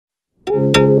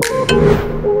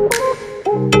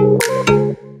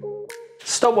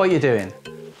Stop what you're doing.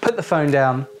 Put the phone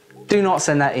down. Do not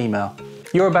send that email.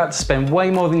 You're about to spend way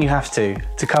more than you have to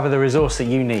cover the resource that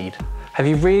you need. Have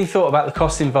you really thought about the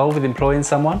costs involved with employing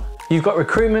someone? You've got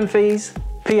recruitment fees,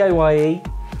 PAYE,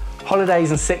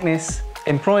 holidays and sickness,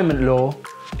 employment law,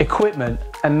 equipment,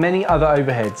 and many other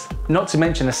overheads, not to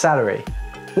mention a salary.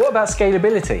 What about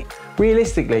scalability?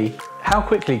 Realistically, how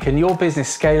quickly can your business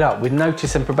scale up with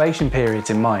notice and probation periods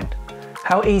in mind?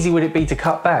 How easy would it be to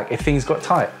cut back if things got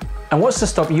tight? And what's to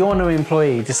stop your new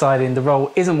employee deciding the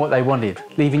role isn't what they wanted,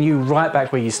 leaving you right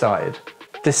back where you started?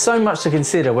 There's so much to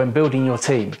consider when building your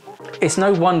team. It's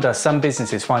no wonder some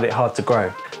businesses find it hard to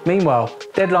grow. Meanwhile,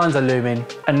 deadlines are looming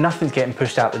and nothing's getting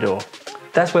pushed out the door.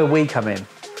 That's where we come in.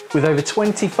 With over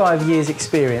 25 years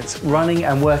experience running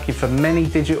and working for many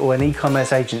digital and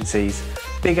e-commerce agencies,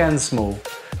 big and small,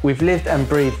 we've lived and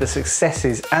breathed the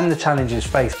successes and the challenges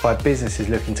faced by businesses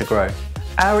looking to grow.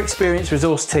 Our experienced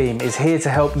resource team is here to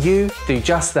help you do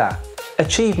just that,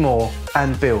 achieve more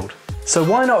and build. So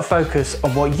why not focus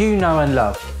on what you know and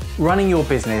love, running your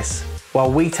business,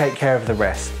 while we take care of the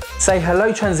rest. Say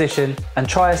hello Transition and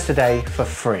try us today for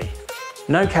free.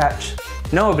 No catch,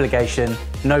 no obligation,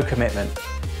 no commitment.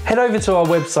 Head over to our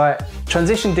website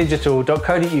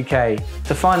transitiondigital.co.uk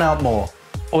to find out more,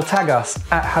 or tag us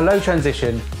at Hello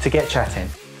Transition to get chatting.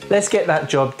 Let's get that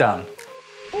job done.